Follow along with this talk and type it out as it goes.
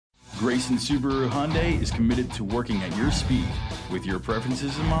Grayson Subaru Hyundai is committed to working at your speed, with your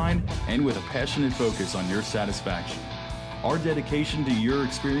preferences in mind, and with a passionate focus on your satisfaction. Our dedication to your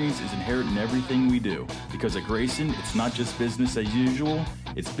experience is inherent in everything we do, because at Grayson, it's not just business as usual,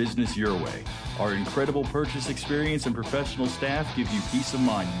 it's business your way. Our incredible purchase experience and professional staff give you peace of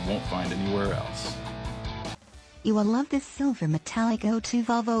mind you won't find anywhere else. You will love this silver metallic 02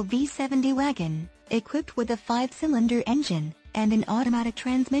 Volvo V70 wagon, equipped with a 5-cylinder engine and an automatic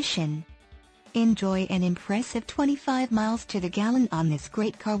transmission. Enjoy an impressive 25 miles to the gallon on this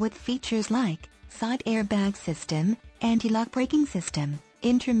great car with features like side airbag system, anti-lock braking system,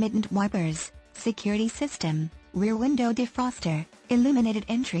 intermittent wipers, security system, rear window defroster, illuminated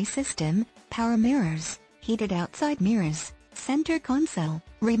entry system, power mirrors, heated outside mirrors, center console,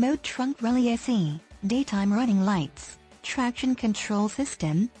 remote trunk relay AC, daytime running lights, traction control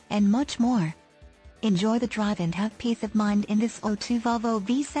system, and much more. Enjoy the drive and have peace of mind in this 02 Volvo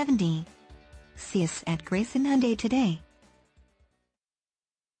V70. See us at Grayson Hyundai today.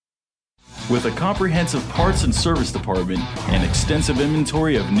 With a comprehensive parts and service department, an extensive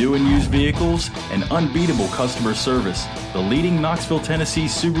inventory of new and used vehicles, and unbeatable customer service, the leading Knoxville, Tennessee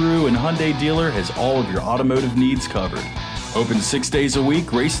Subaru and Hyundai dealer has all of your automotive needs covered. Open 6 days a week,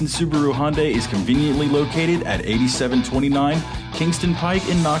 Grayson Subaru Hyundai is conveniently located at 8729 Kingston Pike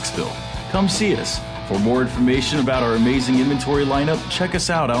in Knoxville. Come see us. For more information about our amazing inventory lineup, check us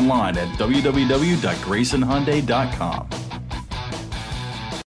out online at www.graysonhyundai.com.